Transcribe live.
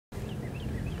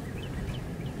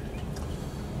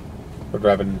We're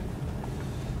driving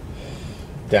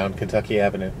down Kentucky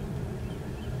Avenue,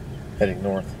 heading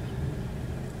north.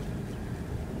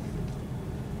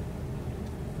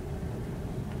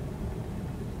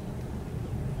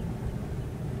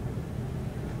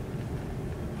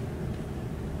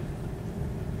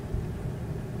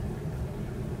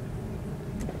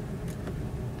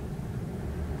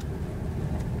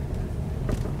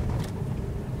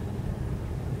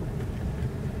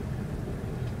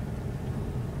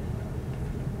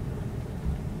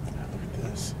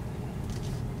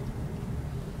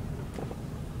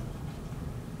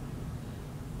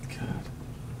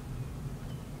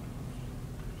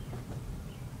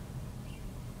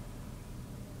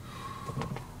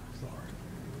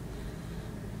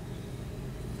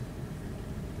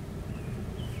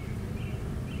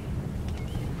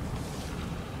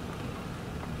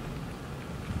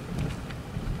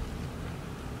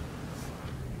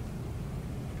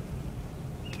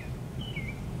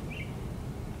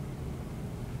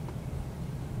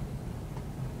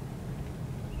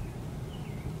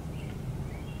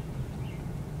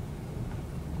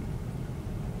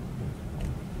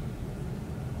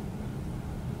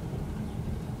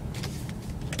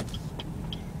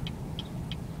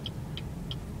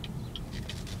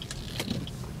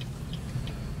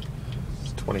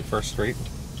 It's 21st Street.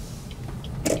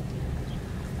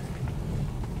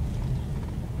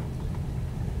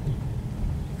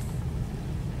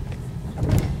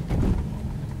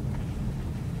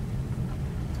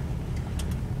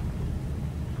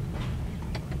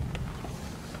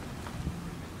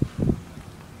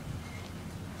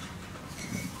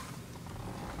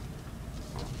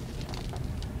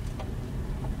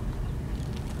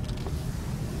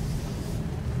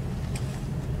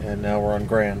 And now we're on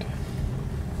Grand.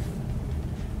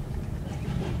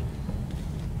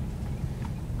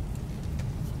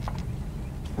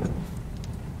 Look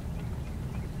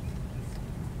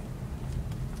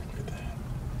at that.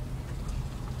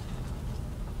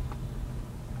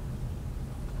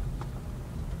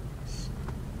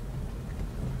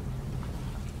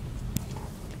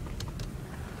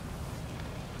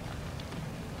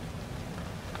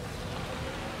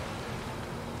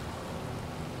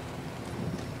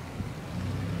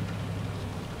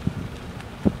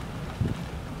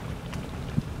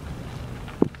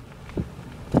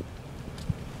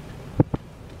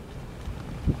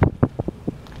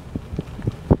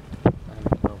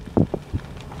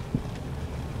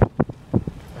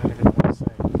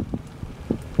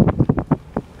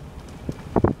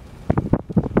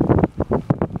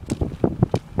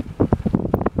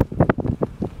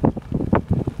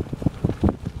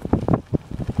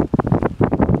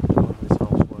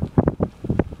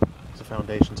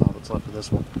 Foundation's all that's left of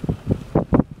this one.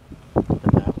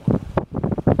 And that one.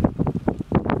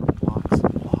 Blocks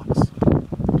and blocks.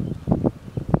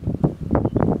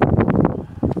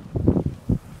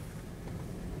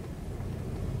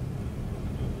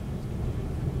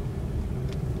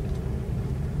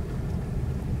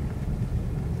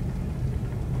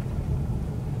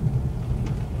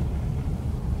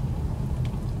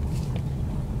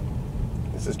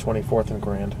 This is 24th and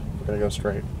Grand. We're gonna go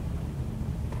straight.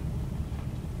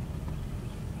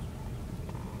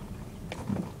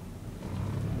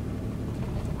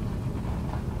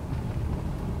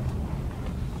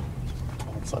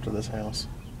 Left of this house.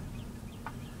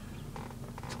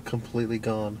 It's completely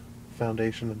gone.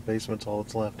 Foundation and basement's all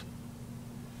that's left.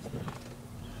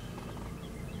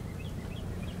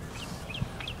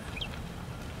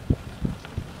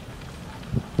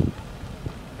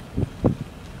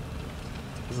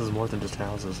 This is more than just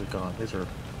houses that are gone. These are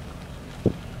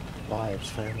lives,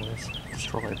 families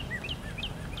destroyed.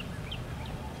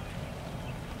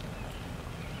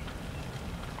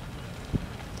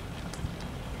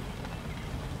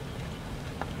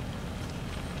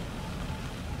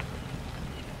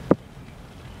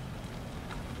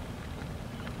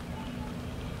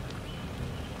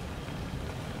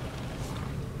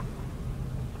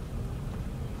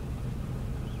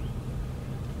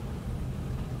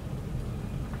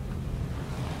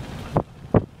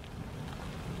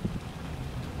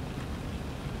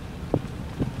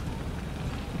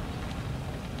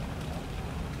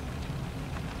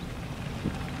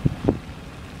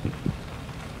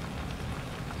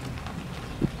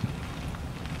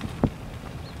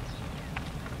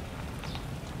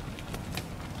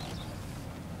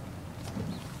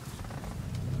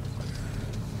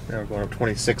 Now we're going up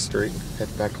 26th Street,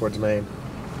 heading back towards Maine.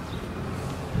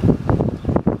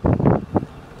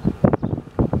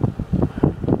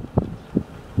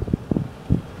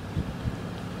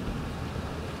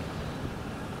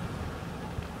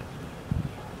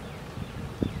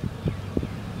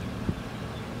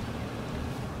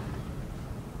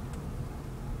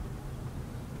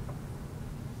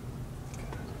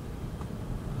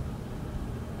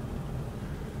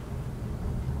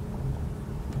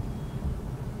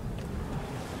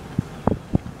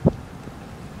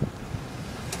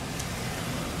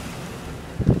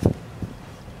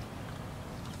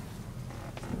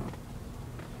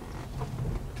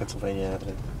 Pennsylvania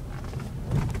Avenue.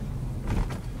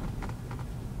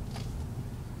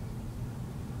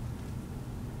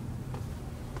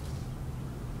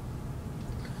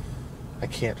 I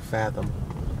can't fathom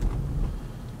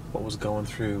what was going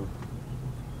through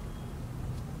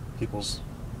people's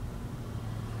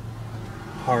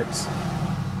hearts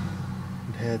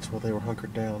and heads while they were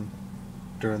hunkered down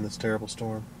during this terrible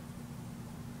storm.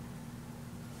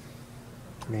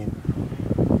 I mean,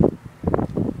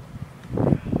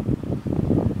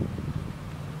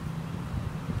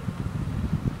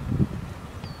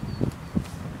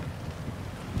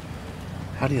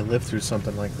 how do you live through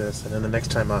something like this? And then the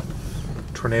next time a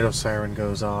tornado siren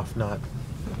goes off, not,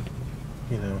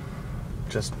 you know,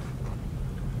 just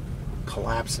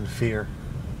collapse in fear.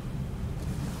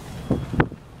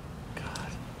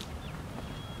 God.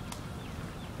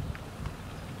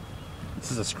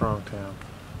 This is a strong town.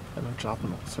 I know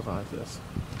Joplin will survive this.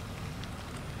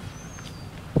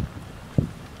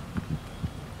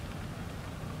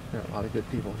 There are a lot of good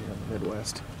people here in the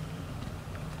Midwest.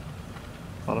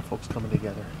 A lot of folks coming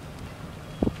together.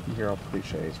 You hear all the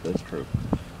cliches, but it's true.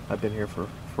 I've been here for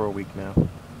a week now.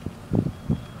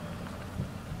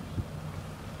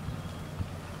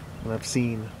 And I've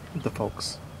seen the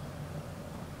folks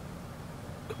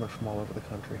coming from all over the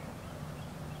country.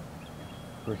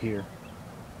 We're here.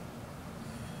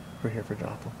 We're here for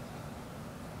Joplin.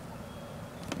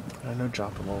 I know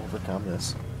Joplin will overcome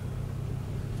this.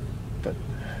 But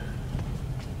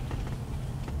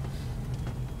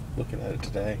looking at it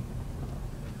today,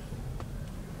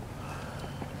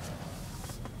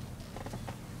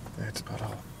 that's about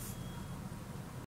all.